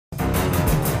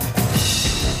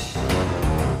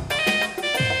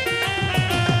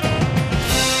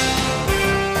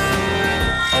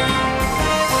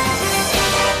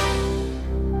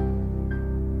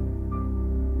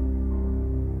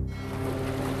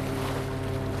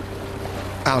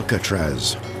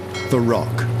Alcatraz, the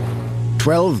Rock,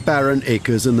 12 barren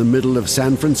acres in the middle of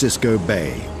San Francisco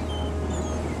Bay.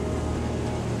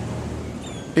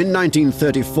 In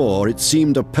 1934, it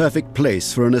seemed a perfect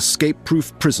place for an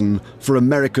escape-proof prison for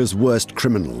America's worst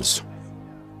criminals.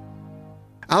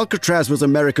 Alcatraz was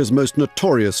America's most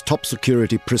notorious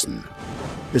top-security prison.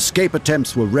 Escape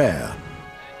attempts were rare.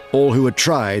 All who had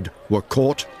tried were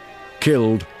caught,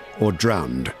 killed, or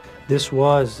drowned. This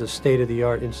was the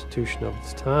state-of-the-art institution of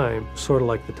its time, sort of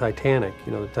like the Titanic.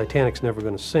 You know, the Titanic's never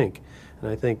going to sink.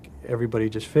 And I think everybody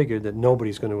just figured that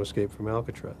nobody's going to escape from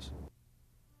Alcatraz.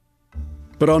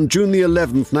 But on June the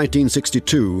 11th,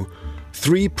 1962,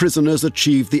 3 prisoners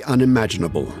achieved the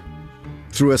unimaginable.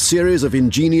 Through a series of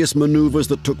ingenious maneuvers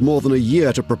that took more than a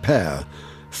year to prepare,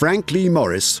 Frank Lee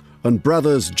Morris and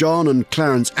brothers John and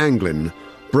Clarence Anglin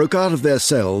broke out of their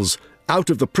cells, out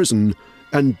of the prison,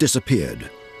 and disappeared,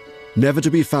 never to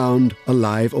be found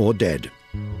alive or dead.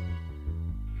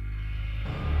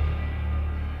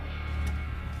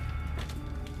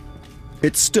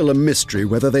 It's still a mystery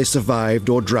whether they survived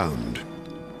or drowned.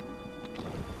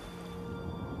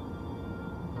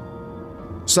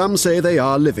 Some say they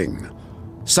are living.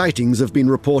 Sightings have been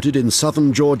reported in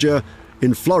southern Georgia,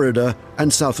 in Florida,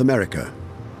 and South America.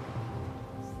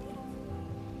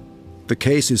 The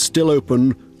case is still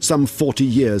open some 40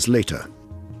 years later.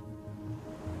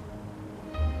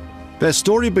 Their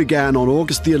story began on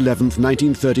August the 11th,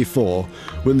 1934,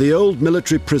 when the old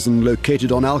military prison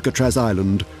located on Alcatraz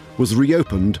Island was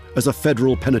reopened as a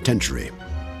federal penitentiary.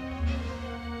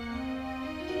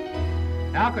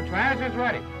 Alcatraz is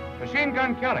ready. Machine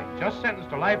Gun Kelly, just sentenced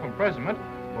to life imprisonment,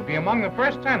 will be among the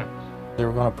first tenants. They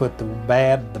were going to put the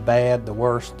bad, the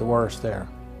worst there.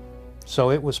 So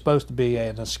it was supposed to be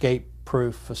an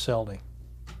escape-proof facility.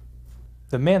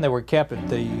 The men that were kept at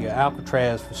the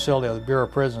Alcatraz facility of the Bureau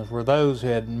of Prisons were those who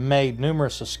had made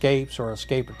numerous escapes or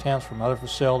escape attempts from other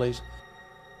facilities.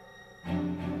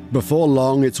 Before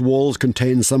long, its walls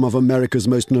contained some of America's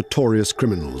most notorious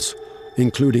criminals,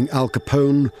 including Al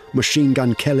Capone, Machine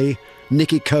Gun Kelly,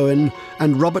 Nicky Cohen,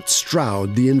 and Robert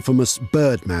Stroud, the infamous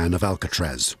Birdman of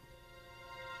Alcatraz.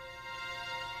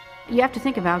 You have to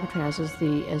think of Alcatraz as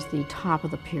the top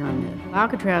of the pyramid.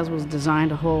 Alcatraz was designed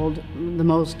to hold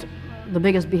the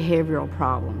biggest behavioral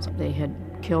problems. They had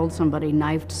killed somebody,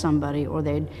 knifed somebody, or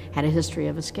they'd had a history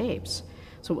of escapes.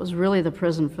 So it was really the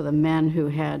prison for the men who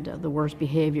had the worst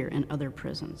behavior in other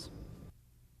prisons.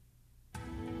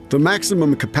 The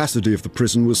maximum capacity of the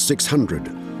prison was 600,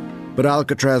 but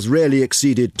Alcatraz rarely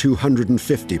exceeded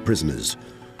 250 prisoners.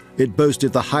 It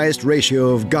boasted the highest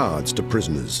ratio of guards to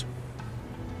prisoners.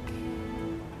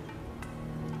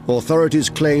 Authorities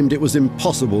claimed it was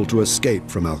impossible to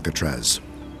escape from Alcatraz.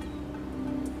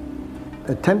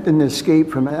 Attempting to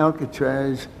escape from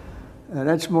Alcatraz,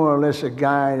 that's more or less a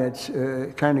guy that's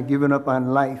kind of given up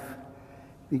on life,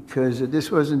 because this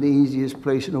wasn't the easiest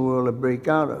place in the world to break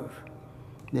out of.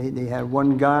 They had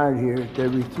 1 guard here to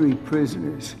every 3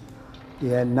 prisoners. They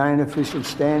had 9 official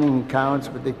standing counts,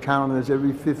 but they counted us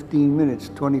every 15 minutes,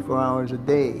 24 hours a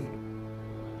day.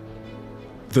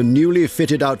 The newly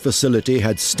fitted-out facility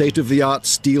had state-of-the-art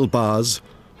steel bars,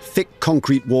 thick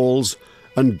concrete walls,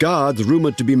 and guards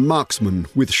rumored to be marksmen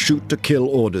with shoot-to-kill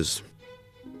orders.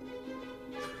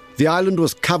 The island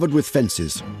was covered with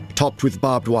fences, topped with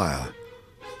barbed wire.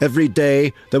 Every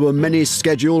day, there were many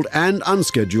scheduled and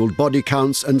unscheduled body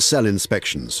counts and cell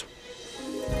inspections.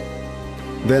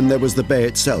 Then there was the bay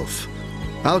itself.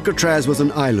 Alcatraz was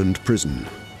an island prison.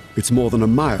 It's more than a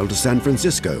mile to San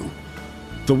Francisco.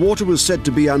 The water was said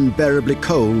to be unbearably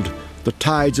cold, the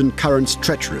tides and currents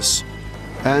treacherous,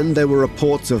 and there were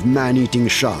reports of man-eating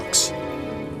sharks.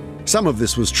 Some of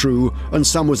this was true, and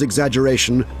some was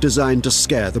exaggeration designed to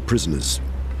scare the prisoners.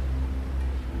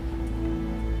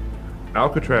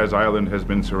 Alcatraz Island has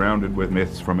been surrounded with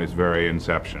myths from its very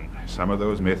inception. Some of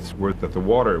those myths were that the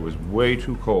water was way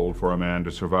too cold for a man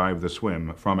to survive the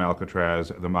swim from Alcatraz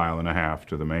the 1.5 miles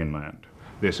to the mainland.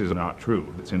 This is not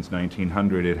true. Since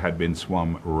 1900, it had been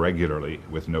swum regularly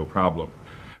with no problem.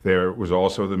 There was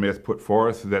also the myth put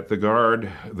forth that the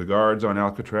guards on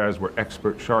Alcatraz were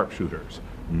expert sharpshooters.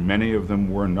 Many of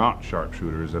them were not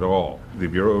sharpshooters at all. The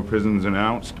Bureau of Prisons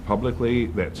announced publicly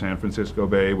that San Francisco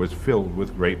Bay was filled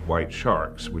with great white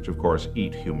sharks, which of course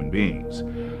eat human beings.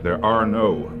 There are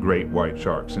no great white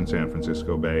sharks in San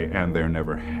Francisco Bay, and there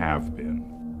never have been.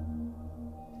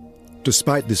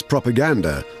 Despite this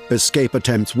propaganda, escape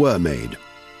attempts were made.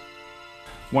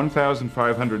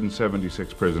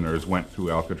 1,576 prisoners went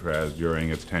through Alcatraz during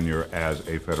its tenure as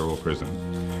a federal prison.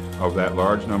 Of that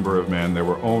large number of men, there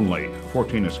were only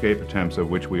 14 escape attempts of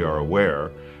which we are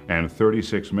aware, and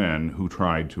 36 men who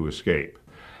tried to escape.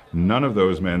 None of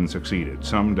those men succeeded.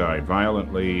 Some died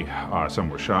violently, some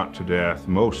were shot to death,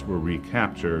 most were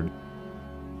recaptured.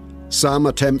 Some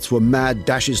attempts were mad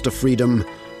dashes to freedom,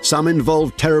 some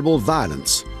involved terrible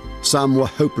violence, some were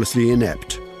hopelessly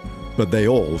inept, but they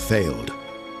all failed.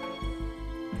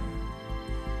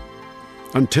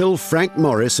 Until Frank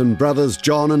Morris and brothers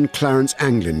John and Clarence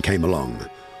Anglin came along.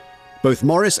 Both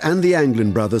Morris and the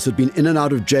Anglin brothers had been in and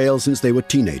out of jail since they were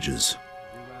teenagers.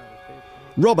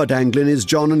 Robert Anglin is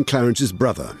John and Clarence's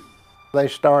brother. They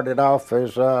started off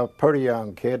as pretty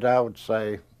young kids, I would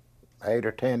say 8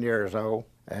 or 10 years old.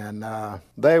 And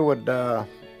they would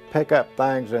pick up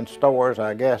things in stores.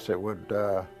 I guess it would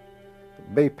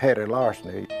be petty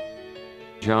larceny.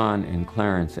 John and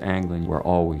Clarence Anglin were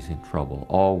always in trouble,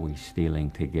 always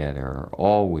stealing together,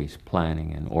 always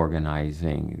planning and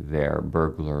organizing their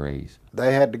burglaries.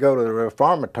 They had to go to the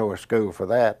reformatory school for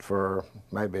that for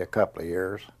maybe a couple of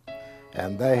years.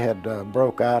 And they had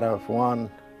broke out of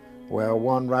one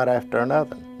right after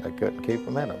another. They couldn't keep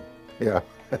them in them. Yeah.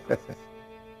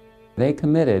 They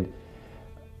committed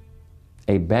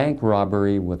a bank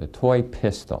robbery with a toy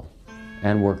pistol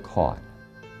and were caught.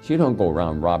 You don't go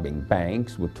around robbing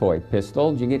banks with toy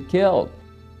pistols, you get killed.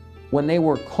 When they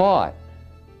were caught,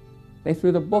 they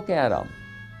threw the book at them.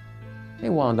 They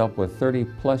wound up with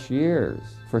 30+ years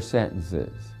for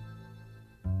sentences.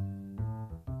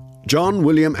 John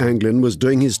William Anglin was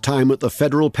doing his time at the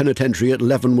federal penitentiary at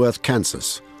Leavenworth,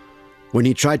 Kansas. When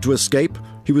he tried to escape,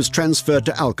 he was transferred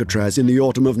to Alcatraz in the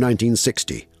autumn of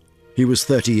 1960. He was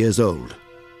 30 years old.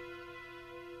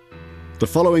 The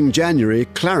following January,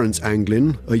 Clarence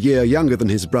Anglin, a year younger than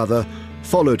his brother,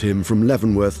 followed him from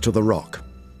Leavenworth to the Rock.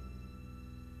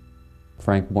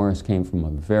 Frank Morris came from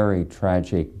a very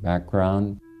tragic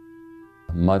background.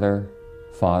 Mother,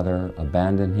 father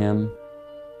abandoned him,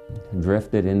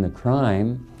 drifted into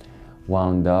crime,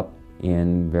 wound up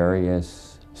in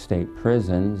various state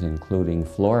prisons, including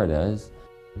Florida's.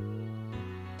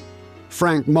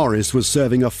 Frank Morris was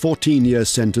serving a 14-year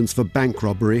sentence for bank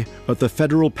robbery at the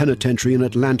federal penitentiary in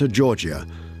Atlanta, Georgia,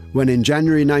 when in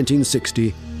January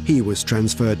 1960 he was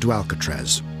transferred to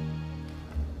Alcatraz.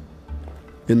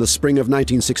 In the spring of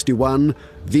 1961,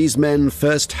 these men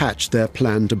first hatched their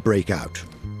plan to break out.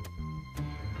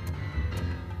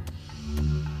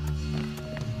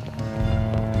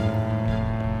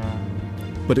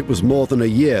 But it was more than a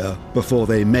year before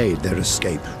they made their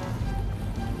escape.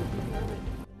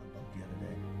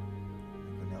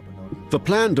 The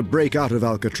plan to break out of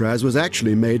Alcatraz was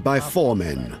actually made by 4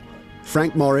 men: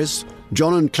 Frank Morris,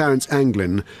 John and Clarence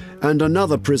Anglin, and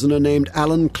another prisoner named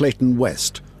Alan Clayton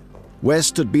West.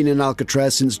 West had been in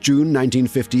Alcatraz since June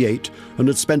 1958 and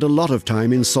had spent a lot of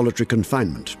time in solitary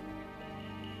confinement.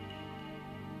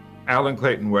 Alan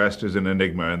Clayton West is an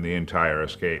enigma in the entire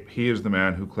escape. He is the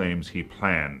man who claims he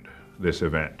planned this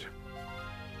event.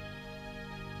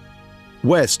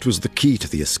 West was the key to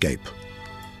the escape.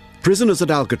 Prisoners at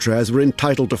Alcatraz were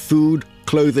entitled to food,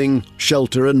 clothing,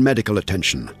 shelter, and medical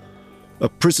attention. A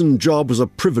prison job was a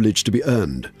privilege to be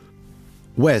earned.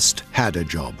 West had a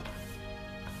job.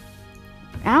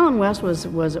 Alan West was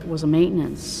a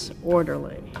maintenance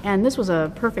orderly, and this was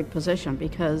a perfect position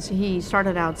because he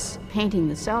started out painting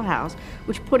the cell house,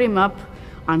 which put him up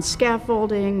on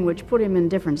scaffolding, which put him in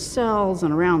different cells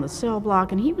and around the cell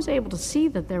block, and he was able to see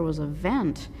that there was a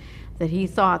vent that he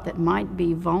thought that might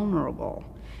be vulnerable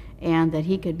and that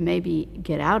he could maybe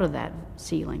get out of that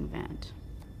ceiling vent.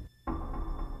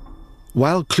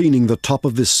 While cleaning the top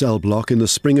of this cell block in the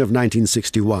spring of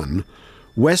 1961,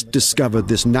 West discovered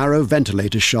this narrow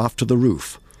ventilator shaft to the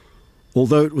roof.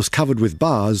 Although it was covered with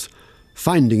bars,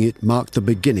 finding it marked the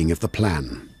beginning of the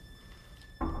plan.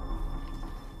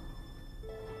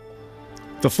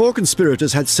 The 4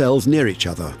 conspirators had cells near each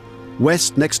other,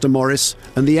 West next to Morris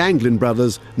and the Anglin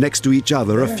brothers next to each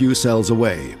other a few cells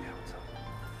away.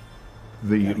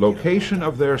 The location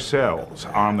of their cells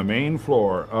on the main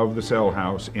floor of the cell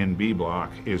house in B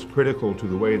Block is critical to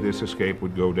the way this escape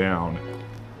would go down.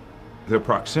 The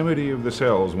proximity of the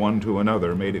cells one to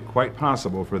another made it quite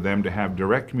possible for them to have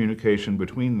direct communication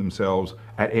between themselves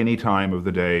at any time of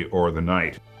the day or the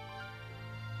night.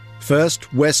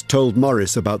 First, West told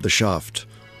Morris about the shaft.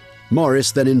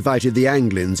 Morris then invited the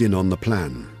Anglins in on the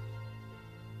plan.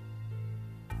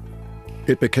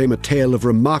 It became a tale of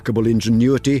remarkable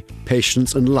ingenuity,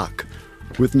 patience, and luck,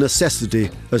 with necessity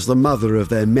as the mother of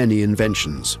their many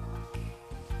inventions.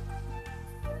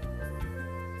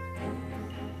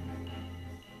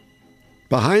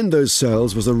 Behind those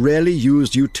cells was a rarely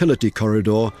used utility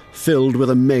corridor filled with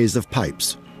a maze of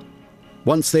pipes.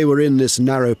 Once they were in this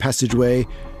narrow passageway,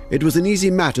 it was an easy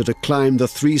matter to climb the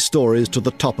 3 stories to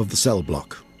the top of the cell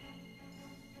block.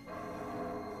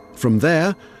 From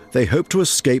there, they hoped to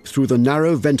escape through the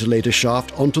narrow ventilator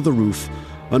shaft onto the roof,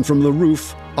 and from the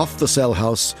roof off the cell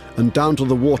house and down to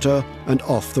the water and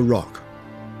off the rock.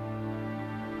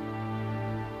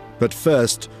 But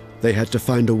first, they had to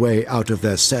find a way out of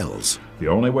their cells. The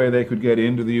only way they could get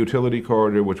into the utility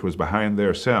corridor, which was behind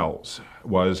their cells,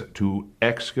 was to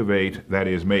excavate, that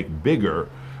is, make bigger,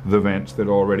 the vents that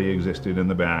already existed in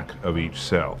the back of each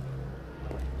cell.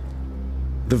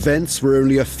 The vents were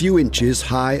only a few inches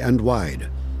high and wide.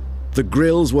 The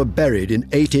grills were buried in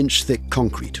 8-inch thick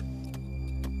concrete.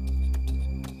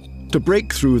 To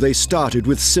break through, they started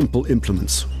with simple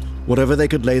implements, whatever they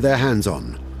could lay their hands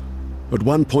on. At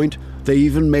one point, they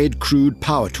even made crude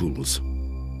power tools.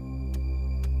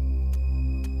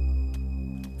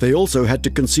 They also had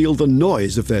to conceal the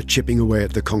noise of their chipping away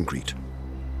at the concrete.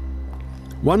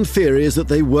 One theory is that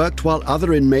they worked while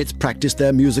other inmates practiced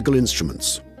their musical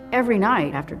instruments. Every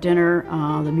night after dinner,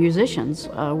 the musicians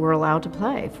were allowed to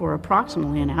play for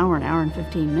approximately an hour and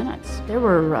 15 minutes. There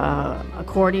were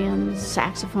accordions,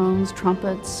 saxophones,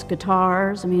 trumpets,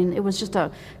 guitars. I mean, it was just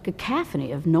a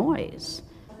cacophony of noise.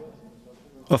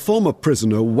 A former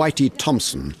prisoner, Whitey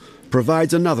Thompson,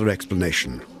 provides another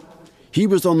explanation. He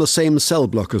was on the same cell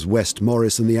block as West,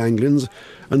 Morris and the Anglins,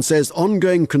 and says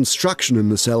ongoing construction in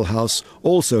the cell house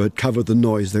also had covered the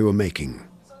noise they were making.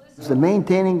 The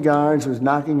maintaining guards was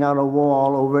knocking out a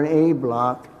wall over an A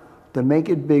block to make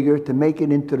it bigger, to make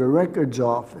it into the records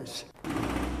office.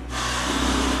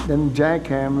 Them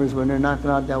jackhammers, when they're knocking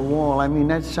out that wall, I mean,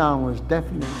 that sound was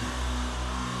deafening.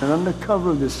 And under cover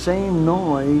of the same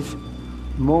noise,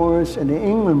 Morris and the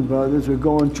England brothers were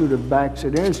going through the backs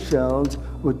of their cells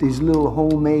with these little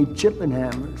homemade chipping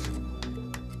hammers.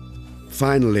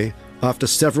 Finally, after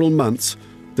several months,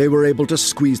 they were able to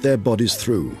squeeze their bodies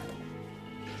through.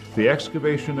 The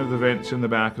excavation of the vents in the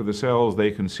back of the cells they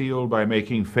concealed by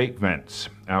making fake vents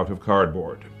out of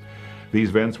cardboard. These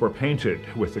vents were painted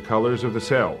with the colors of the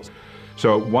cells.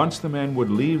 So once the men would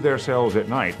leave their cells at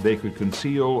night, they could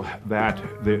conceal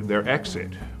their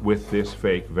exit with this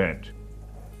fake vent.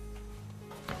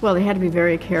 Well, they had to be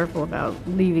very careful about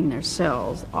leaving their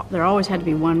cells. There always had to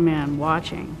be one man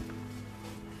watching.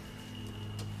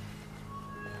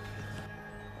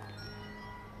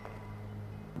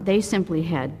 They simply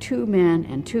had two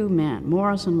men,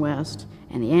 Morris and West,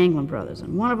 and the Anglin brothers,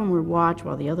 and one of them would watch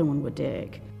while the other one would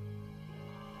dig.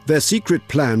 Their secret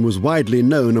plan was widely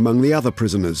known among the other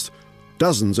prisoners,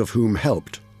 dozens of whom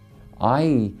helped.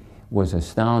 I was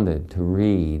astounded to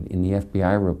read in the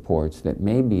FBI reports that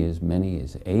maybe as many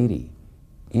as 80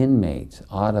 inmates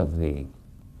out of the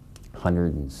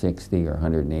 160 or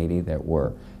 180 that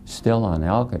were still on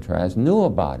Alcatraz knew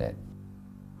about it.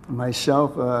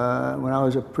 Myself, when I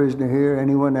was a prisoner here,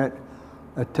 anyone that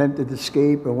attempted to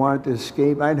escape or wanted to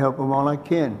escape, I'd help them all I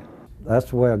can. That's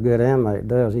the way a good inmate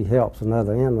does. He helps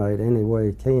another inmate any way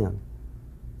he can.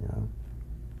 You know?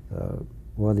 So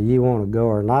whether you want to go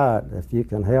or not, if you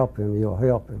can help him, you'll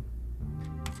help him.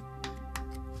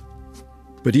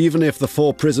 But even if the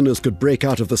 4 prisoners could break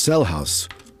out of the cell house,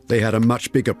 they had a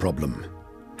much bigger problem: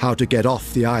 how to get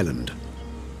off the island.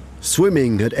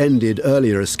 Swimming had ended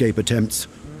earlier escape attempts.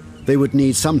 They would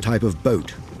need some type of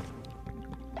boat.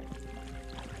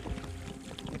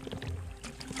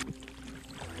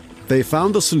 They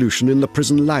found the solution in the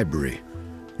prison library.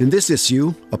 In this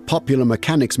issue, a popular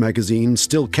mechanics magazine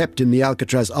still kept in the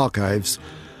Alcatraz archives,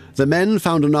 the men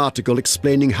found an article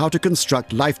explaining how to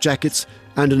construct life jackets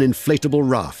and an inflatable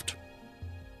raft.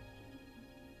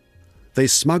 They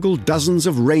smuggled dozens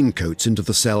of raincoats into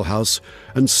the cell house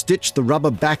and stitched the rubber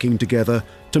backing together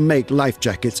to make life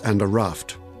jackets and a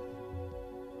raft.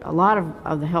 A lot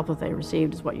of the help that they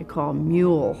received is what you call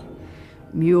mule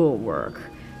work.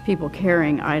 People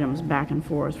carrying items back and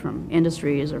forth from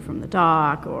industries or from the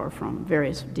dock or from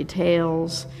various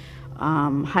details,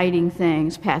 hiding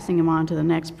things, passing them on to the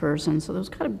next person. So there was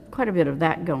quite a bit of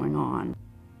that going on.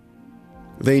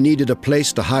 They needed a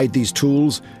place to hide these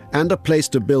tools and a place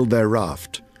to build their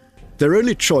raft. Their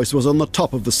only choice was on the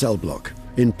top of the cell block,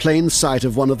 in plain sight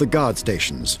of one of the guard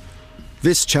stations.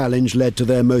 This challenge led to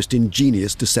their most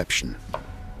ingenious deception.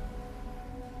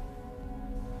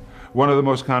 One of the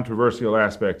most controversial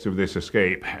aspects of this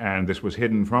escape, and this was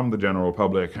hidden from the general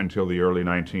public until the early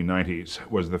 1990s,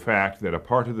 was the fact that a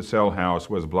part of the cell house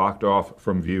was blocked off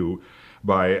from view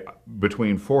by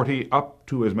between 40 up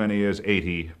to as many as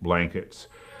 80 blankets.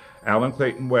 Alan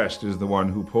Clayton West is the one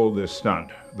who pulled this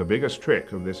stunt, the biggest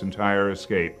trick of this entire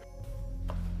escape.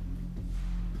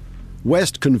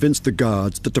 West convinced the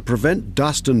guards that to prevent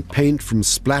dust and paint from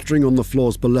splattering on the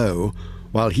floors below,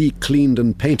 while he cleaned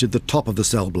and painted the top of the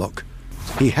cell block,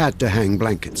 he had to hang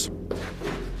blankets.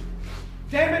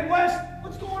 Damn it, West!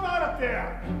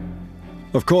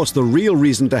 Of course, the real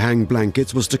reason to hang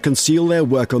blankets was to conceal their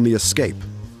work on the escape.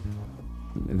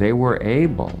 They were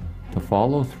able to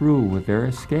follow through with their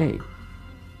escape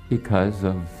because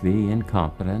of the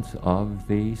incompetence of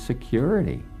the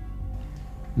security.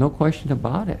 No question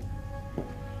about it.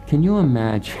 Can you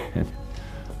imagine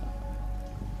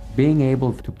being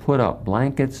able to put up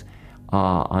blankets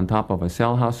on top of a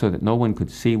cell house so that no one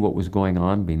could see what was going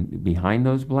on behind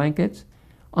those blankets?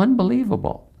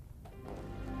 Unbelievable.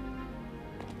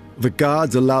 The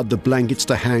guards allowed the blankets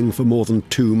to hang for more than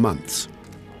 2 months.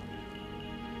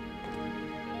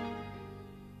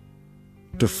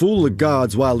 To fool the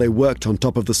guards while they worked on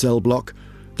top of the cell block,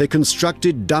 they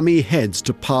constructed dummy heads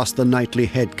to pass the nightly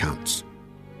head counts.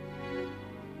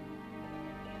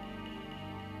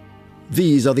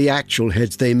 These are the actual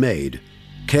heads they made,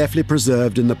 carefully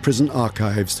preserved in the prison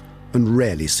archives and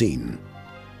rarely seen.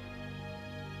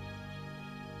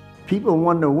 People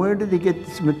wonder, where did they get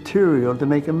this material to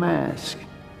make a mask?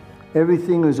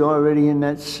 Everything was already in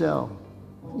that cell.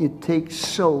 You take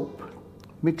soap,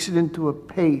 mix it into a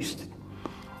paste.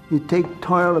 You take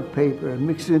toilet paper,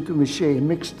 mix it into mache,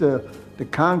 mix the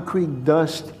concrete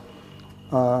dust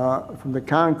from the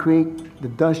concrete, the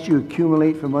dust you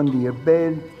accumulate from under your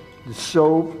bed, the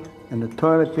soap and the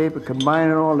toilet paper, combine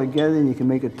it all together and you can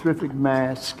make a terrific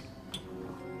mask.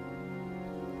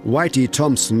 Whitey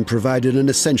Thompson provided an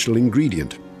essential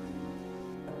ingredient.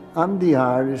 I'm the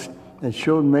artist that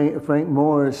showed Frank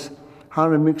Morris how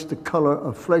to mix the color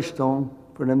of flesh tone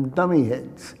for them dummy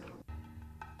heads.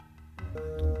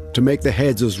 To make the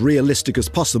heads as realistic as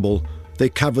possible, they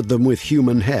covered them with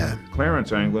human hair.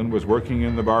 Clarence Anglin was working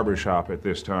in the barber shop at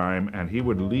this time, and he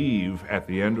would leave at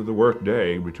the end of the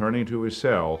workday, returning to his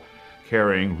cell,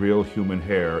 carrying real human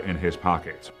hair in his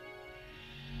pockets.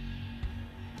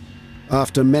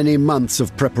 After many months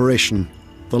of preparation,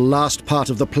 the last part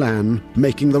of the plan,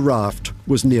 making the raft,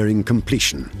 was nearing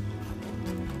completion.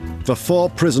 The 4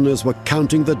 prisoners were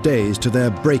counting the days to their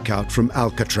breakout from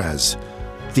Alcatraz,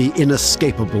 the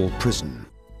inescapable prison.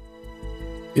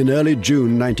 In early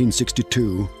June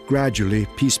 1962, gradually,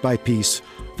 piece by piece,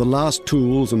 the last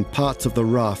tools and parts of the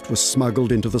raft were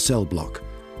smuggled into the cell block.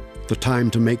 The time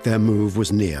to make their move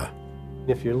was near.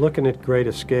 If you're looking at great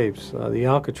escapes, the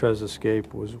Alcatraz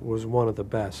escape was one of the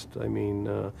best. I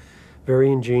mean,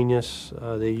 very ingenious.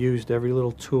 They used every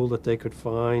little tool that they could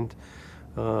find.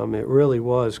 It really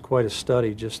was quite a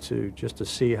study just to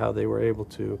see how they were able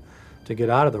to get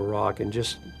out of the rock, and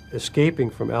just escaping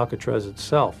from Alcatraz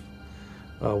itself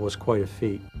was quite a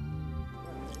feat.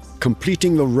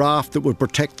 Completing the raft that would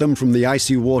protect them from the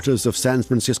icy waters of San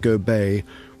Francisco Bay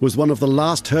was one of the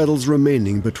last hurdles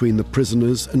remaining between the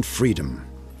prisoners and freedom.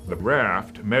 The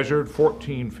raft measured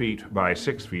 14 feet by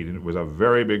 6 feet, and it was a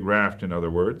very big raft, in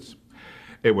other words.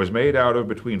 It was made out of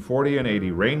between 40 and 80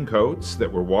 raincoats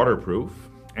that were waterproof,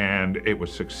 and it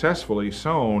was successfully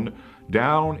sewn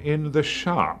down in the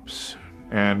shops.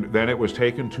 And then it was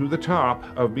taken to the top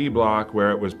of B Block,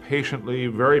 where it was patiently,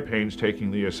 very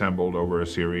painstakingly assembled over a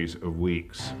series of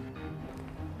weeks.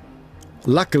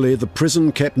 Luckily, the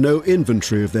prison kept no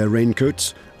inventory of their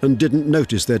raincoats and didn't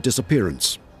notice their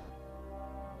disappearance.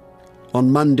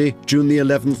 On Monday, June the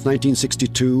 11th,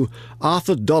 1962,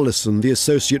 Arthur Dollison, the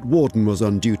associate warden, was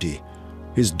on duty.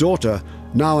 His daughter,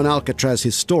 now an Alcatraz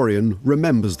historian,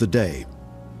 remembers the day.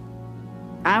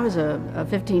 I was a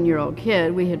 15-year-old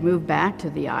kid. We had moved back to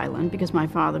the island because my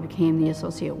father became the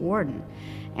associate warden.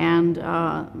 And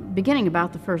beginning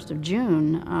about the 1st of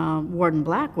June, Warden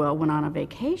Blackwell went on a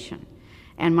vacation.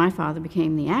 And my father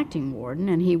became the acting warden,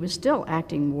 and he was still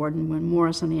acting warden when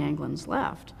Morris and the Anglins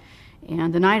left.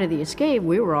 And the night of the escape,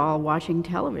 we were all watching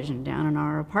television down in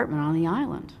our apartment on the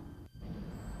island.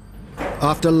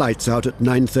 After lights out at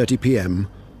 9:30 p.m.,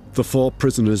 the 4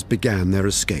 prisoners began their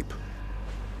escape.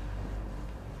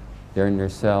 They're in their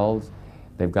cells.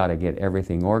 They've got to get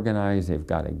everything organized. They've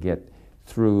got to get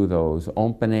through those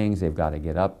openings. They've got to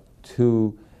get up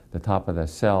to the top of the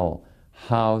cell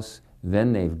house.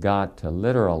 Then they've got to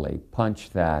literally punch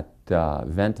that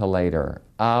ventilator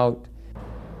out.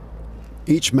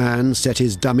 Each man set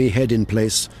his dummy head in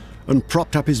place and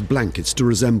propped up his blankets to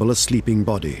resemble a sleeping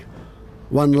body.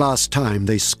 One last time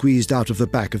they squeezed out of the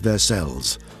back of their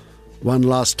cells. One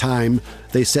last time,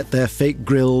 they set their fake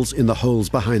grills in the holes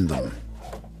behind them.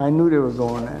 I knew they were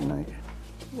going that night.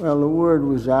 Well, the word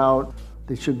was out,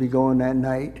 they should be going that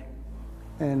night,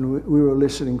 and we were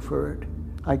listening for it.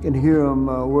 I can hear them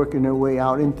working their way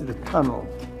out into the tunnel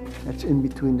that's in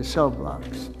between the cell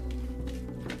blocks.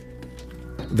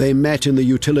 They met in the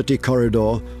utility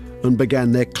corridor and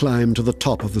began their climb to the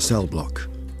top of the cell block.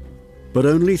 But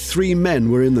only 3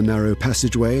 men were in the narrow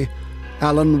passageway,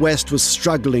 Alan West was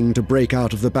struggling to break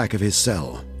out of the back of his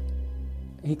cell.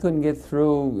 He couldn't get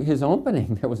through his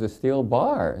opening. There was a steel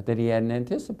bar that he hadn't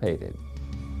anticipated.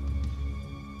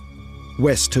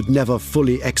 West had never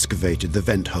fully excavated the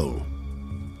vent hole.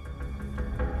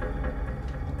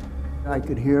 I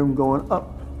could hear him going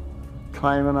up,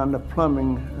 climbing on the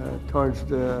plumbing towards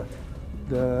the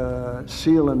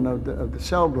ceiling of the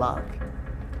cell block.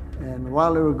 And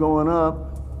while they were going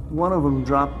up, one of them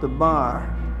dropped the bar.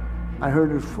 I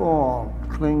heard it fall,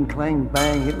 cling, clang,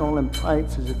 bang, hitting all them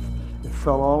pipes as it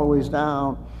fell all the ways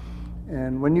down.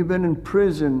 And when you've been in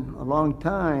prison a long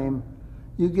time,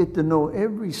 you get to know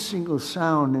every single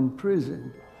sound in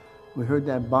prison. We heard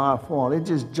that bar fall. It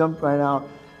just jumped right out.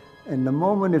 And the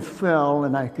moment it fell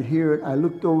and I could hear it, I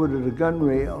looked over to the gun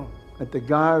rail at the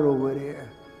guard over there,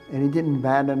 and he didn't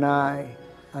bat an eye.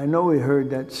 I know he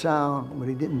heard that sound, but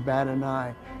he didn't bat an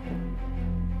eye.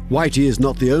 Whitey is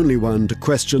not the only one to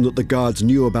question that the guards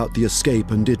knew about the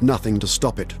escape and did nothing to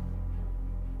stop it.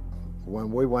 When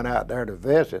we went out there to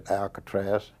visit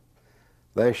Alcatraz,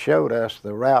 they showed us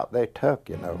the route they took,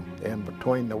 you know, in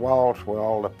between the walls where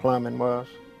all the plumbing was.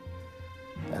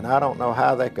 And I don't know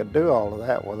how they could do all of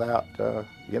that without,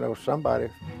 you know, somebody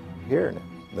hearing it,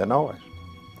 the noise.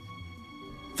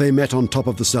 They met on top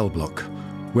of the cell block,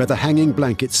 where the hanging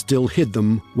blanket still hid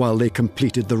them while they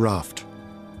completed the raft.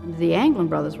 The Anglin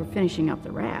brothers were finishing up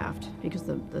the raft because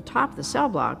the top of the cell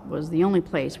block was the only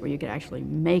place where you could actually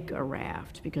make a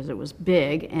raft because it was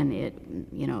big and it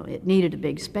needed a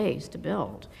big space to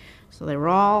build. So they were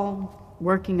all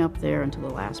working up there until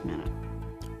the last minute.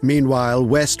 Meanwhile,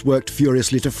 West worked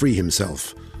furiously to free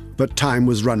himself, but time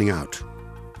was running out.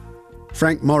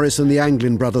 Frank Morris and the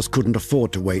Anglin brothers couldn't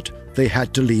afford to wait. They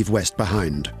had to leave West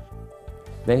behind.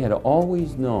 They had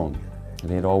always known, and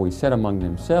they had always said among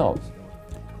themselves,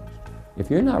 if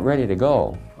you're not ready to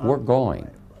go, we're going.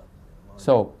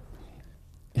 So,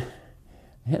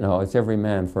 you know, it's every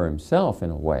man for himself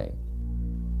in a way.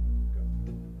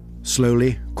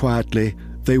 Slowly, quietly,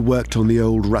 they worked on the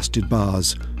old rusted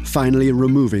bars, finally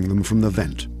removing them from the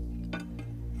vent.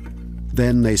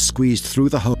 Then they squeezed through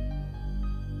the hole.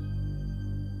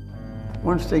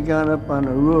 Once they got up on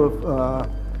the roof,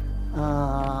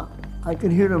 I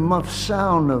could hear the muffled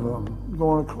sound of them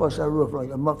going across that roof, like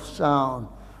a muffled sound,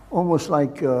 almost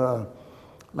like a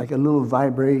little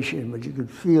vibration, but you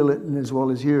could feel it and as well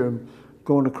as hear them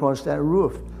going across that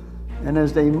roof. And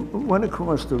as they went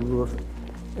across the roof,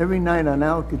 every night on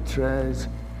Alcatraz,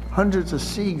 hundreds of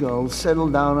seagulls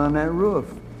settled down on that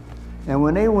roof. And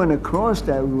when they went across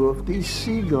that roof, these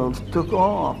seagulls took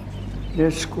off.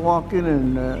 They're squawking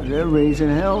and they're raising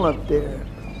hell up there.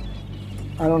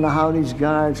 I don't know how these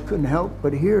guys couldn't help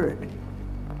but hear it.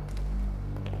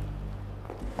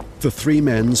 The three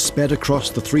men sped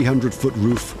across the 300-foot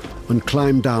roof and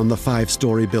climbed down the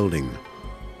 5-story building.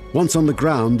 Once on the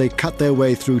ground, they cut their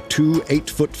way through 2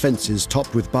 8-foot fences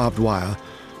topped with barbed wire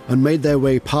and made their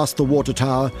way past the water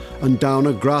tower and down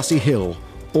a grassy hill,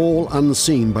 all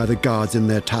unseen by the guards in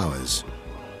their towers.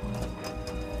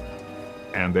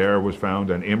 And there was found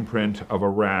an imprint of a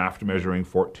raft measuring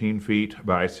 14 feet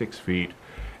by 6 feet,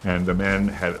 and the men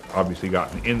had obviously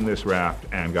gotten in this raft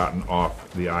and gotten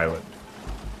off the island.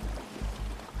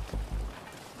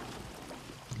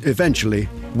 Eventually,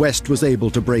 West was able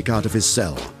to break out of his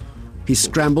cell. He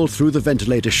scrambled through the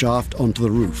ventilator shaft onto the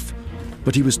roof,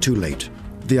 but he was too late.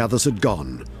 The others had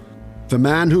gone. The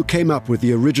man who came up with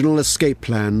the original escape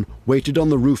plan waited on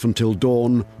the roof until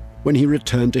dawn, when he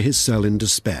returned to his cell in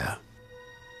despair.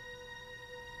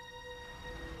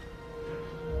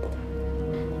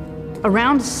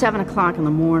 Around 7 o'clock in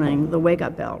the morning, the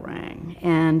wake-up bell rang,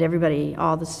 and everybody,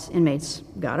 all the inmates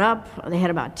got up. They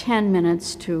had about 10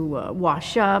 minutes to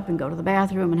wash up and go to the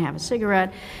bathroom and have a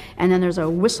cigarette, and then there's a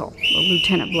whistle. The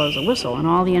lieutenant blows a whistle, and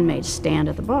all the inmates stand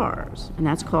at the bars, and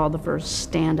that's called the first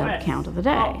stand-up count of the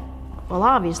day. Well,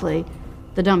 obviously,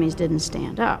 the dummies didn't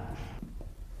stand up.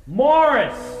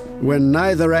 Morris! When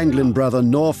neither Anglin brother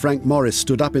nor Frank Morris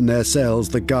stood up in their cells,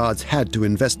 the guards had to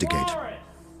investigate.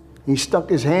 He stuck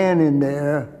his hand in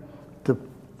there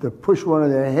to push one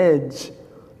of their heads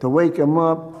to wake him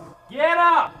up. Get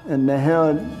up! And the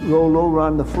head rolled over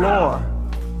on the floor.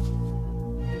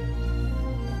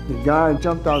 The guard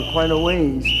jumped out quite a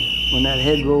ways when that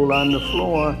head rolled on the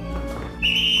floor.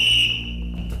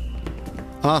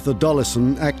 Arthur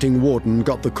Dollison, acting warden,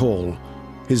 got the call.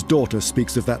 His daughter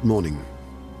speaks of that morning.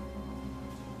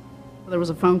 There was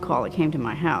a phone call that came to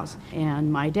my house,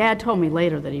 and my dad told me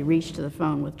later that he reached to the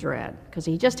phone with dread because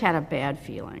he just had a bad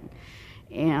feeling.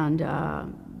 And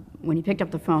when he picked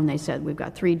up the phone, they said, "We've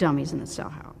got 3 dummies in the cell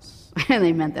house." And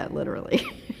they meant that literally.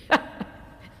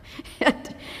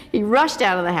 He rushed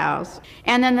out of the house,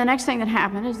 and then the next thing that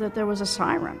happened is that there was a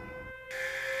siren.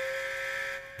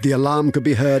 The alarm could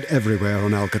be heard everywhere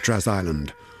on Alcatraz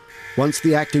Island. Once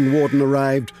the acting warden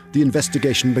arrived, the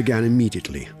investigation began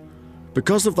immediately.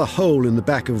 Because of the hole in the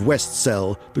back of West's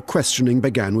cell, the questioning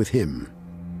began with him.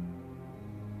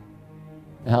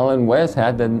 Alan West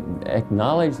had to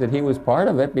acknowledge that he was part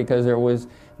of it because there was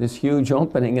this huge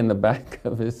opening in the back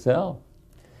of his cell.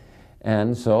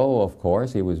 And so, of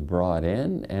course, he was brought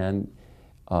in and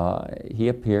he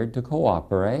appeared to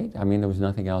cooperate. I mean, there was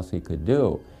nothing else he could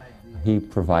do. He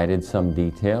provided some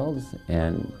details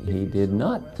and he did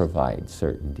not provide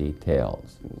certain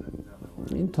details.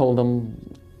 He told them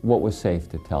what was safe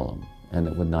to tell them and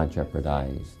that would not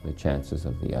jeopardize the chances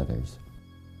of the others.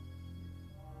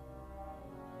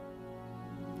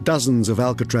 Dozens of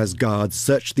Alcatraz guards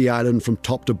searched the island from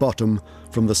top to bottom,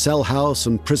 from the cell house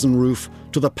and prison roof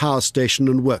to the power station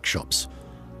and workshops.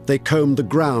 They combed the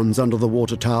grounds under the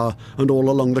water tower and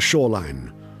all along the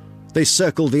shoreline. They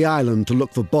circled the island to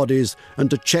look for bodies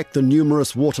and to check the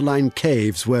numerous waterline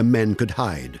caves where men could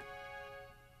hide.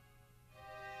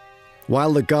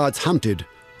 While the guards hunted,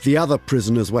 the other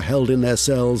prisoners were held in their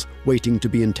cells waiting to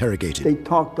be interrogated. They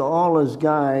talked to all those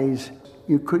guys.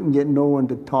 You couldn't get no one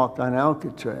to talk on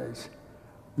Alcatraz.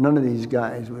 None of these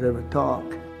guys would ever talk.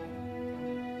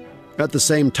 At the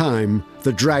same time,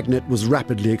 the dragnet was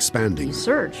rapidly expanding. The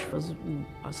search was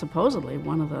supposedly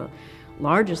one of the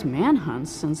largest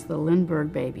manhunts since the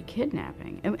Lindbergh baby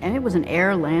kidnapping. And it was an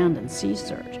air, land, and sea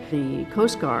search. The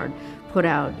Coast Guard put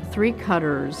out 3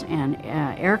 cutters and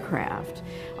aircraft.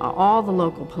 All the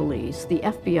local police, the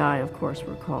FBI, of course,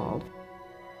 were called.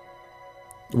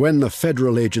 When the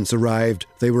federal agents arrived,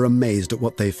 they were amazed at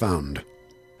what they found.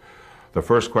 The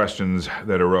first questions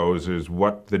that arose is,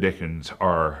 what the dickens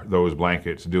are those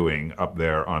blankets doing up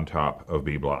there on top of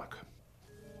B Block?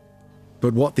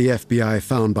 But what the FBI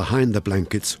found behind the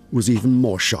blankets was even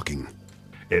more shocking.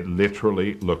 It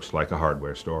literally looks like a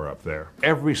hardware store up there.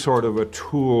 Every sort of a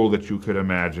tool that you could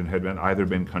imagine had either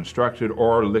been constructed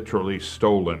or literally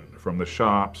stolen from the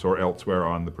shops or elsewhere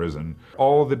on the prison.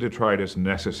 All the detritus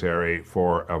necessary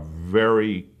for a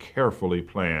very carefully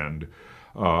planned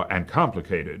and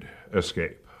complicated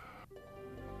escape.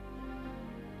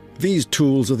 These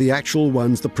tools are the actual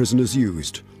ones the prisoners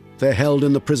used. They're held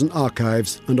in the prison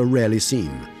archives and are rarely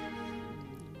seen.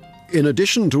 In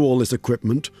addition to all this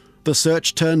equipment, the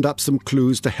search turned up some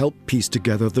clues to help piece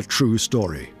together the true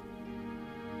story.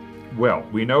 Well,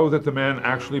 we know that the men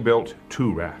actually built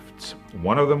 2 rafts.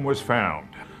 One of them was found,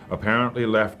 apparently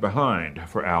left behind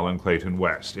for Alan Clayton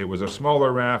West. It was a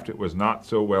smaller raft. It was not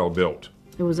so well built.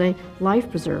 There was a life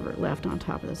preserver left on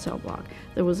top of the cell block.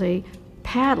 There was a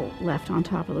paddle left on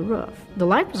top of the roof. The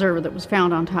life preserver that was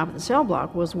found on top of the cell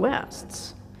block was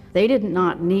West's. They did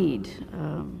not need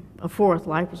a 4th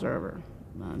life preserver.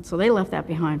 So they left that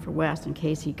behind for West in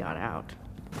case he got out.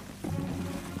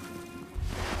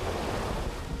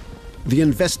 The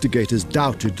investigators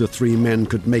doubted the 3 men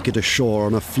could make it ashore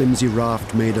on a flimsy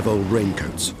raft made of old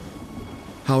raincoats.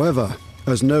 However,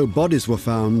 as no bodies were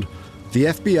found, the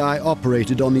FBI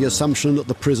operated on the assumption that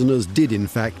the prisoners did in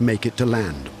fact make it to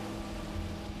land.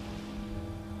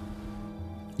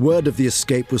 Word of the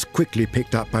escape was quickly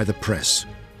picked up by the press.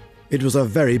 It was a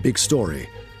very big story,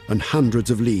 and hundreds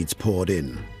of leads poured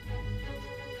in.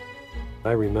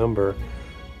 I remember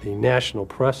the national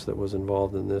press that was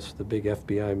involved in this, the big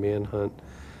FBI manhunt.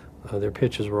 Their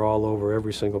pictures were all over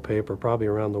every single paper, probably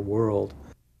around the world.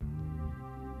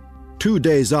 2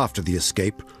 days after the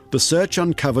escape, the search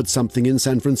uncovered something in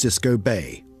San Francisco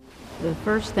Bay. The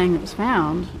first thing that was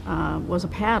found was a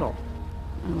paddle.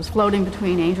 It was floating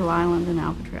between Angel Island and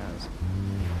Alcatraz.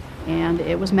 And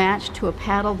it was matched to a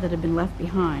paddle that had been left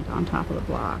behind on top of the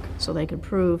block, so they could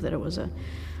prove that it was a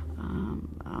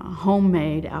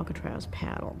homemade Alcatraz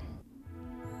paddle.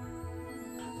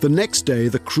 The next day,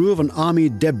 the crew of an Army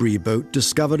debris boat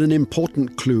discovered an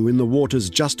important clue in the waters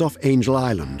just off Angel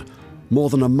Island, more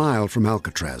than a mile from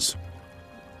Alcatraz.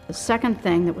 The second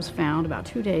thing that was found about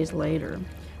 2 days later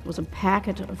was a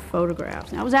packet of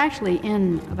photographs. Now, it was actually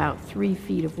in about 3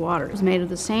 feet of water. It was made of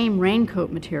the same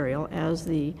raincoat material as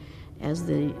the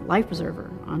life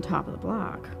preserver on top of the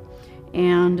block.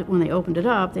 And when they opened it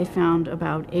up, they found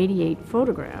about 88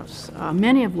 photographs,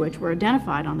 many of which were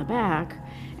identified on the back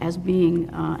as being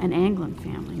an Anglin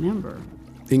family member.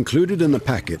 Included in the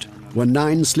packet were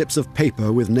 9 slips of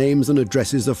paper with names and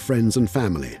addresses of friends and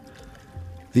family.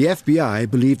 The FBI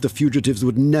believed the fugitives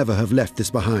would never have left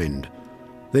this behind.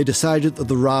 They decided that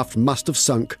the raft must have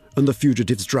sunk and the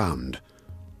fugitives drowned.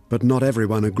 But not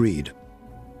everyone agreed.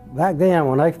 Back then,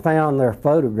 when they found their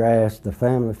photographs, the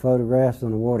family photographs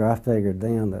in the water, I figured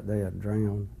then that they had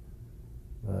drowned.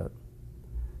 But,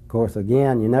 of course,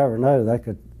 again, you never know. They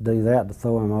could do that to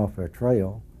throw them off their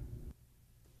trail.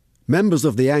 Members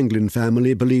of the Anglin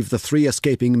family believe the 3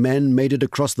 escaping men made it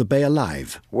across the bay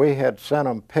alive. We had sent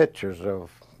them pictures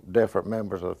of different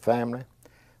members of the family.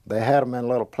 They had them in a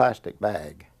little plastic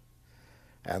bag.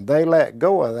 And they let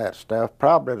go of that stuff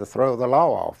probably to throw the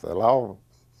law off. The law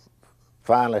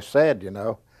finally said, you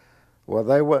know, well,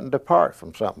 they wouldn't depart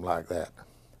from something like that.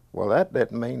 Well, that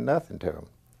didn't mean nothing to them.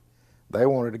 They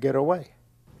wanted to get away.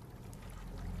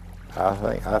 I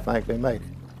think they made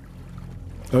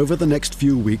it. Over the next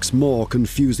few weeks, more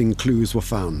confusing clues were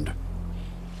found.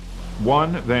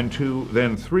 1, then 2,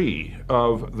 then 3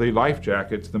 of the life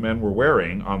jackets the men were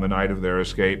wearing on the night of their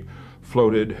escape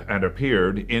floated and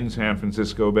appeared in San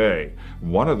Francisco Bay.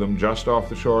 One of them just off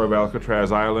the shore of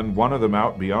Alcatraz Island, one of them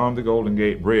out beyond the Golden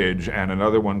Gate Bridge, and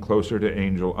another one closer to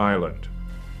Angel Island.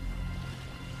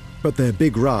 But their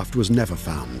big raft was never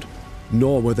found,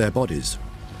 nor were their bodies.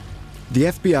 The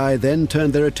FBI then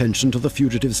turned their attention to the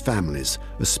fugitives' families,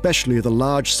 especially the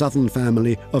large southern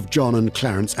family of John and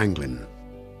Clarence Anglin.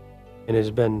 It has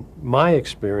been my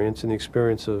experience and the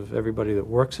experience of everybody that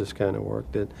works this kind of work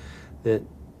that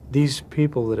these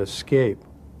people that escape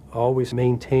always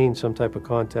maintain some type of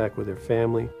contact with their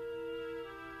family.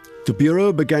 The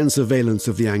Bureau began surveillance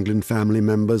of the Anglin family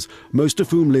members, most of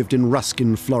whom lived in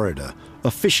Ruskin, Florida,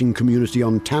 a fishing community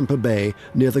on Tampa Bay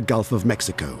near the Gulf of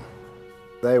Mexico.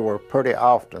 They were pretty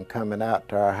often coming out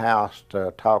to our house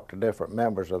to talk to different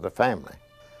members of the family.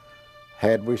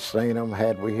 Had we seen them?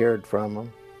 Had we heard from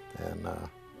them? And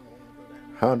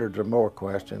hundreds of more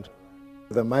questions.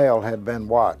 The mail had been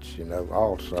watched, you know,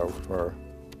 also for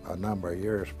a number of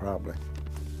years probably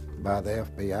by the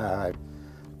FBI,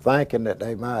 thinking that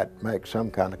they might make some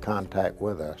kind of contact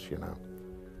with us, you know.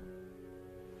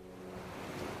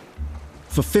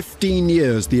 For 15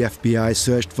 years, the FBI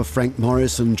searched for Frank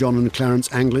Morris and John and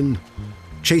Clarence Anglin,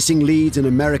 chasing leads in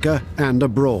America and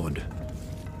abroad.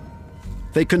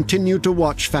 They continued to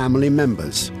watch family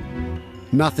members.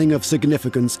 Nothing of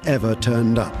significance ever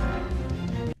turned up.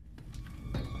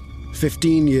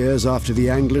 15 years after the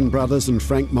Anglin brothers and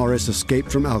Frank Morris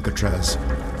escaped from Alcatraz,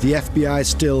 the FBI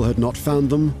still had not found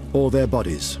them or their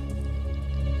bodies.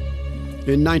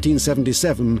 In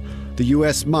 1977, the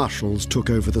U.S. Marshals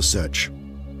took over the search.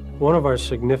 One of our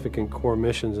significant core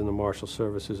missions in the Marshal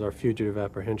Service is our Fugitive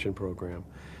Apprehension Program.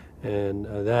 And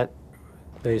that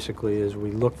basically is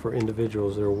we look for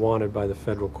individuals that are wanted by the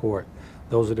federal court.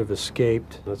 Those that have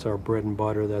escaped, that's our bread and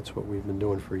butter, that's what we've been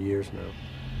doing for years now.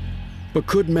 But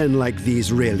could men like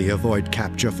these really avoid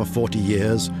capture for 40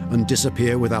 years and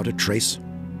disappear without a trace?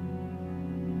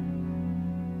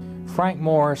 Frank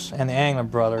Morris and the Anglin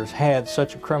brothers had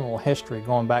such a criminal history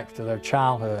going back to their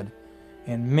childhood,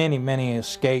 and many, many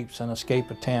escapes and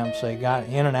escape attempts. They got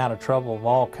in and out of trouble of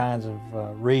all kinds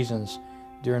of reasons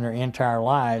during their entire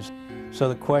lives. So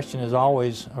the question has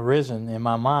always arisen in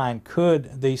my mind,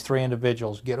 could these 3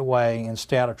 individuals get away and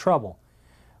stay out of trouble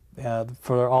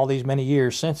for all these many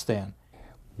years since then?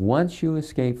 Once you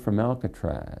escape from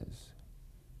Alcatraz,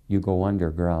 you go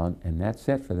underground, and that's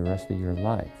it for the rest of your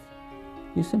life.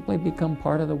 You simply become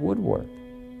part of the woodwork.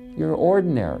 You're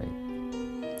ordinary.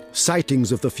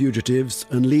 Sightings of the fugitives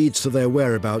and leads to their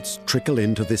whereabouts trickle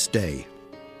in to this day.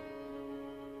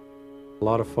 A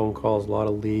lot of phone calls, a lot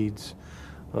of leads.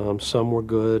 Some were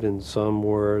good and some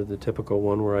were the typical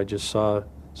one where I just saw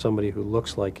somebody who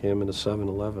looks like him in a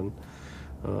 7-Eleven.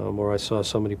 Or I saw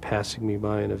somebody passing me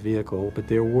by in a vehicle, but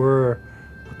there were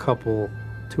a couple,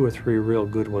 2 or 3 real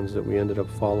good ones that we ended up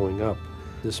following up.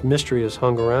 This mystery has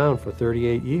hung around for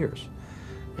 38 years,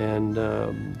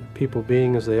 and people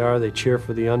being as they are, they cheer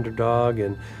for the underdog,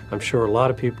 and I'm sure a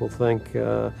lot of people think,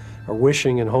 are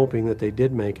wishing and hoping that they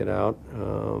did make it out,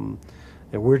 and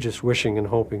we're just wishing and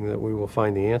hoping that we will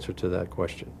find the answer to that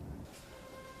question.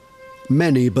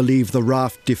 Many believe the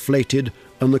raft deflated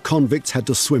and the convicts had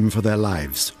to swim for their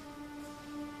lives.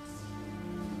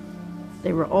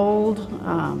 They were old,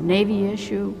 Navy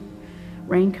issue,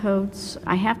 raincoats.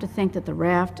 I have to think that the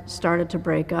raft started to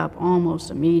break up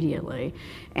almost immediately,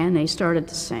 and they started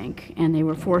to sink, and they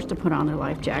were forced to put on their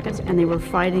life jackets, and they were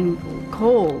fighting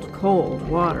cold, cold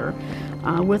water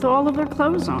with all of their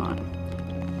clothes on.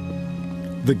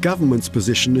 The government's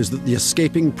position is that the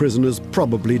escaping prisoners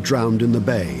probably drowned in the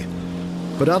bay,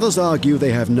 but others argue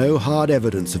they have no hard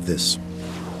evidence of this.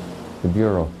 The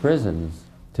Bureau of Prisons,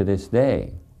 to this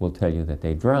day, will tell you that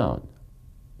they drowned.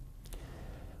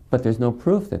 But there's no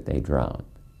proof that they drowned.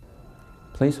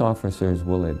 Police officers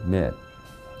will admit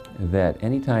that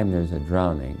anytime there's a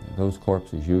drowning, those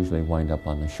corpses usually wind up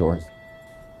on the shores.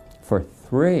 For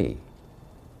 3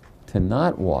 to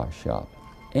not wash up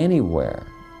anywhere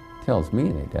tells me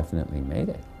they definitely made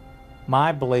it.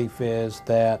 My belief is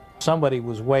that somebody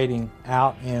was waiting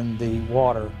out in the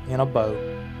water in a boat,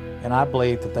 and I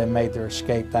believe that they made their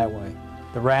escape that way.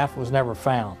 The raft was never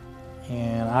found,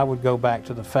 and I would go back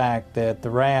to the fact that the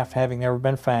raft, having never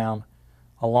been found,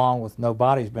 along with no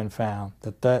bodies been found,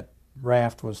 that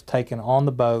raft was taken on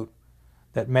the boat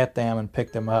that met them and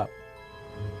picked them up.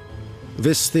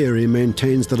 This theory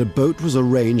maintains that a boat was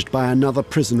arranged by another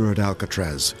prisoner at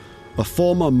Alcatraz, a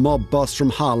former mob boss from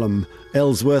Harlem,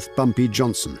 Ellsworth Bumpy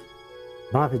Johnson.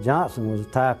 Bumpy Johnson was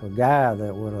the type of guy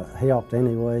that would have helped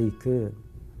any way he could.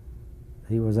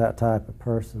 He was that type of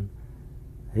person.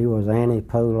 He was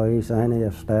anti-police,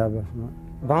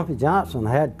 anti-establishment. Bumpy Johnson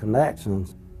had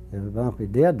connections. If Bumpy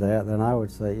did that, then I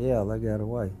would say, yeah, they got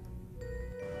away.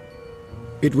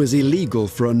 It was illegal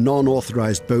for a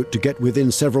non-authorized boat to get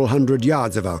within several hundred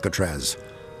yards of Alcatraz.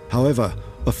 However,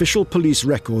 official police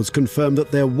records confirm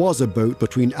that there was a boat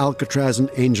between Alcatraz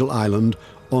and Angel Island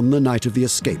on the night of the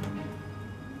escape.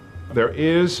 There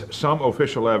is some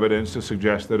official evidence to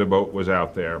suggest that a boat was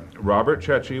out there. Robert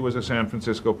Chechi was a San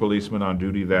Francisco policeman on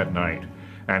duty that night,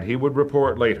 and he would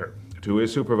report later to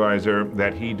his supervisor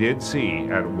that he did see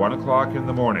at 1 o'clock in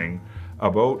the morning a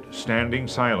boat standing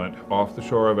silent off the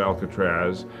shore of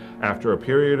Alcatraz. After a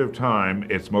period of time,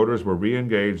 its motors were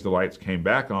re-engaged, the lights came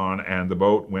back on, and the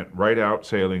boat went right out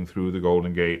sailing through the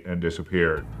Golden Gate and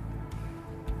disappeared.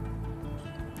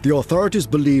 The authorities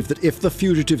believe that if the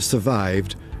fugitives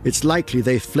survived, it's likely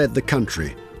they fled the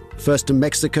country, first to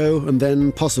Mexico and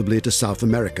then possibly to South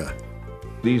America.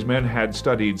 These men had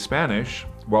studied Spanish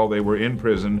while they were in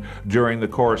prison during the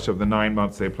course of the 9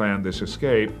 months they planned this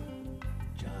escape.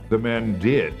 The men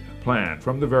did plan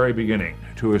from the very beginning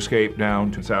to escape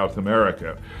down to South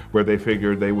America, where they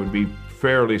figured they would be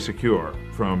fairly secure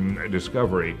from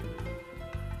discovery.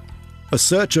 A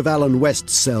search of Alan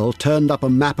West's cell turned up a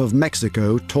map of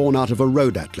Mexico torn out of a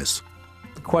road atlas.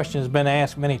 The question has been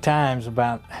asked many times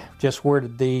about just where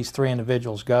did these 3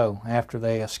 individuals go after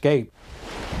they escaped.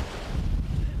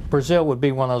 Brazil would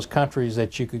be one of those countries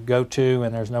that you could go to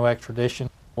and there's no extradition.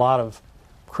 A lot of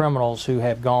criminals who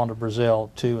have gone to Brazil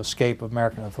to escape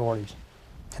American authorities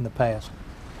in the past.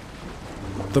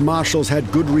 The marshals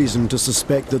had good reason to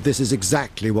suspect that this is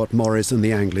exactly what Morris and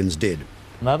the Anglins did.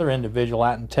 Another individual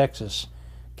out in Texas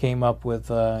came up with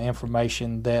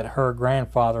information that her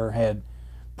grandfather had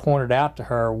pointed out to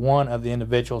her one of the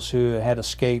individuals who had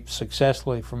escaped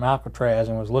successfully from Alcatraz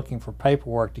and was looking for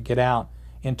paperwork to get out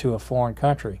into a foreign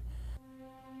country.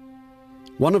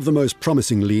 One of the most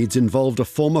promising leads involved a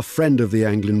former friend of the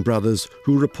Anglin brothers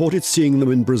who reported seeing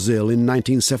them in Brazil in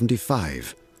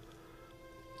 1975.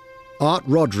 Art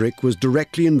Roderick was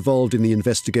directly involved in the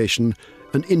investigation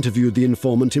and interviewed the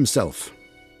informant himself.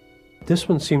 This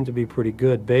one seemed to be pretty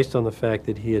good based on the fact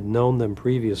that he had known them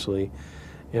previously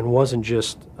and wasn't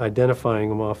just identifying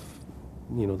them off,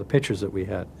 the pictures that we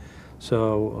had.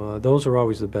 So those are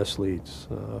always the best leads,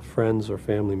 friends or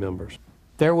family members.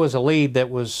 There was a lead that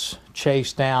was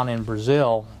chased down in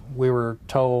Brazil. We were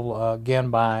told again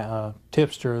by a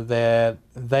tipster that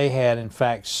they had in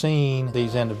fact seen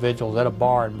these individuals at a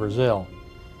bar in Brazil.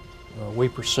 We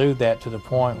pursued that to the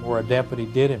point where a deputy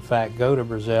did in fact go to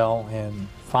Brazil and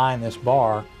find this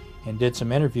bar and did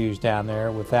some interviews down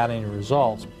there without any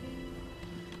results.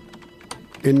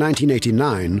 In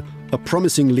 1989, a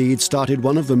promising lead started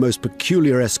one of the most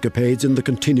peculiar escapades in the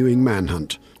continuing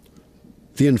manhunt.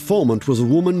 The informant was a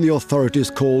woman the authorities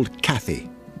called Kathy.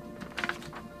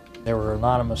 There were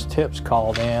anonymous tips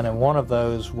called in, and one of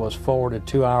those was forwarded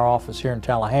to our office here in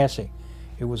Tallahassee.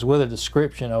 It was with a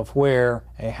description of where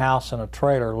a house and a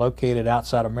trailer located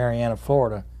outside of Marianna,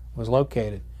 Florida, was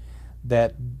located.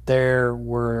 That there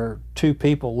were 2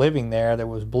 people living there that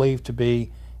was believed to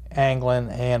be Anglin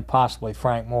and possibly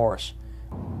Frank Morris.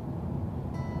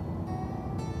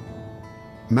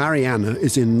 Marianna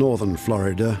is in northern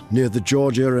Florida, near the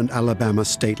Georgia and Alabama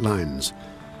state lines.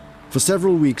 For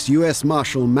several weeks, U.S.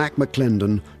 Marshal Mac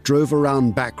McClendon drove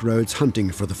around back roads hunting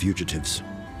for the fugitives.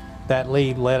 That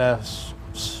lead led us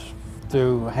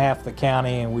through half the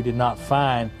county, and we did not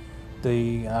find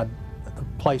the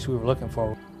place we were looking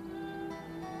for.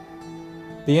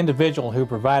 The individual who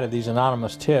provided these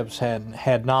anonymous tips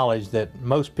had knowledge that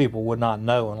most people would not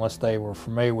know unless they were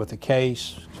familiar with the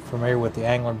case, familiar with the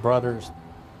Anglin brothers.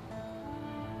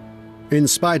 In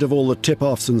spite of all the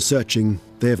tip-offs and searching,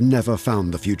 they have never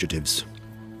found the fugitives.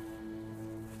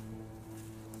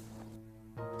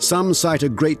 Some cite a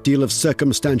great deal of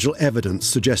circumstantial evidence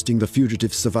suggesting the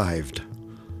fugitives survived.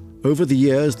 Over the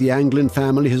years, the Anglin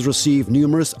family has received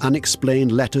numerous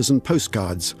unexplained letters and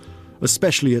postcards,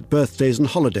 especially at birthdays and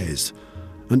holidays.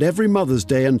 And every Mother's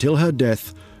Day until her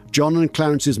death, John and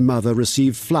Clarence's mother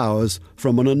received flowers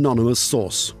from an anonymous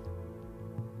source.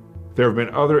 There have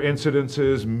been other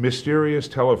incidences, mysterious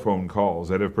telephone calls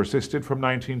that have persisted from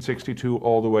 1962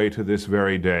 all the way to this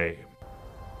very day.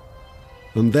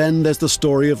 And then there's the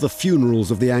story of the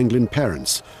funerals of the Anglin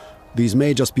parents. These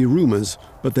may just be rumors,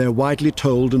 but they're widely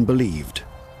told and believed.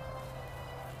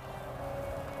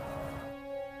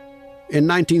 In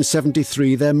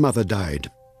 1973, their mother died.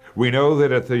 We know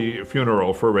that at the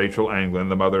funeral for Rachel Anglin,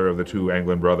 the mother of the two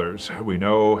Anglin brothers, we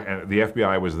know the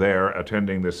FBI was there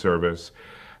attending this service,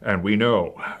 and we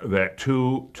know that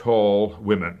two tall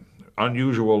women,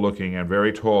 unusual looking and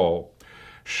very tall,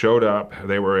 showed up.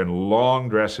 They were in long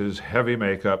dresses, heavy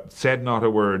makeup, said not a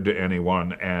word to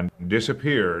anyone, and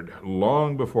disappeared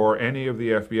long before any of the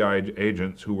FBI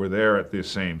agents who were there at this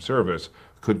same service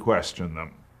could question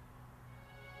them.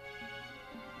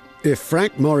 If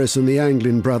Frank Morris and the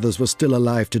Anglin brothers were still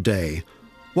alive today,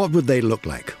 what would they look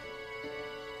like?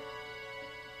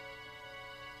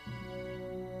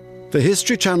 The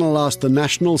History Channel asked the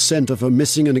National Center for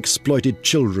Missing and Exploited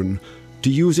Children to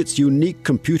use its unique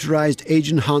computerized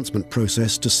age enhancement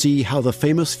process to see how the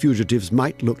famous fugitives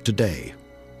might look today.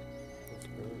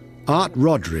 Art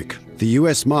Roderick, the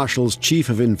U.S. Marshal's Chief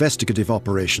of Investigative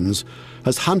Operations,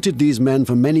 has hunted these men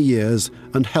for many years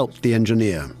and helped the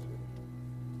engineer.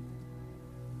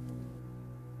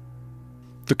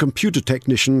 The computer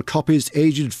technician copies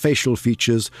aged facial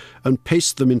features and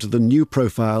pastes them into the new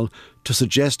profile to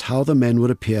suggest how the men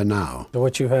would appear now. So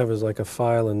what you have is like a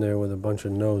file in there with a bunch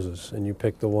of noses, and you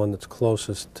pick the one that's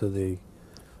closest to the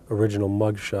original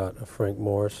mugshot of Frank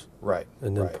Morris. Right.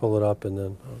 And then pull it up and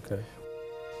then, okay.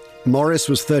 Morris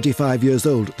was 35 years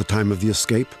old at the time of the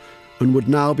escape and would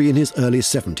now be in his early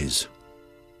 70s.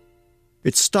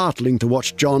 It's startling to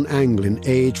watch John Anglin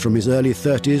age from his early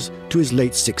 30s to his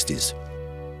late 60s.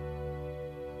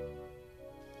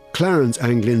 Clarence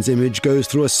Anglin's image goes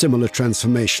through a similar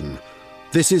transformation.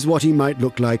 This is what he might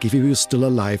look like if he was still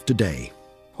alive today.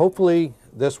 Hopefully,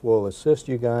 this will assist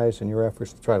you guys in your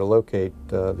efforts to try to locate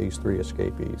these three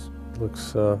escapees.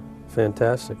 Looks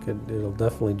fantastic. It'll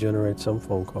definitely generate some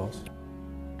phone calls.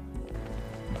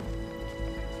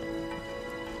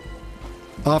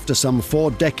 After some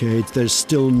 4 decades, there's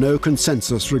still no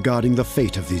consensus regarding the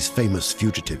fate of these famous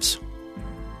fugitives.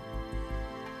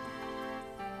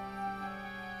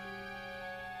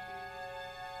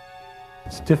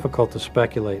 It's difficult to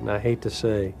speculate, and I hate to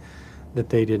say that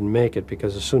they didn't make it,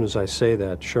 because as soon as I say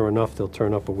that, sure enough, they'll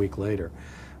turn up a week later.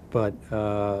 But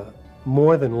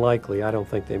more than likely, I don't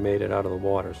think they made it out of the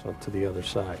water to the other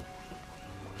side.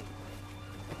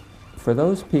 For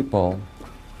those people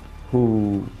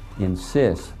who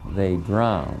insist they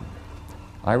drowned,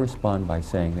 I respond by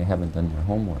saying they haven't done their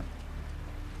homework.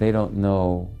 They don't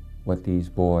know what these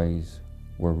boys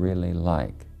were really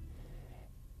like.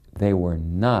 They were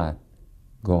not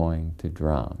going to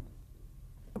drown.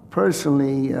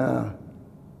 Personally,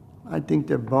 I think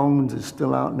their bones are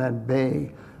still out in that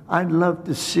bay. I'd love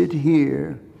to sit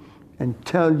here and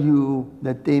tell you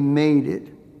that they made it.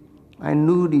 I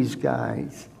knew these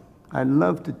guys. I'd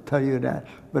love to tell you that,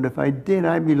 but if I did,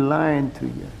 I'd be lying to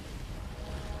you.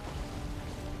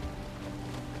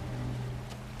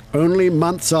 Only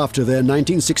months after their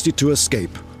 1962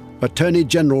 escape, Attorney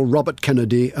General Robert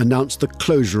Kennedy announced the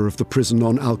closure of the prison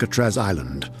on Alcatraz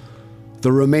Island.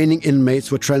 The remaining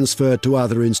inmates were transferred to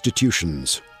other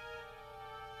institutions.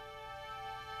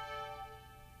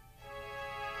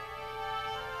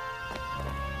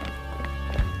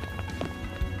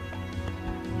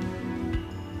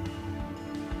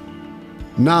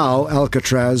 Now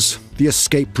Alcatraz, the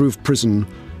escape-proof prison,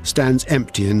 stands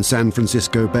empty in San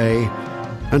Francisco Bay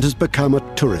and has become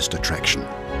a tourist attraction.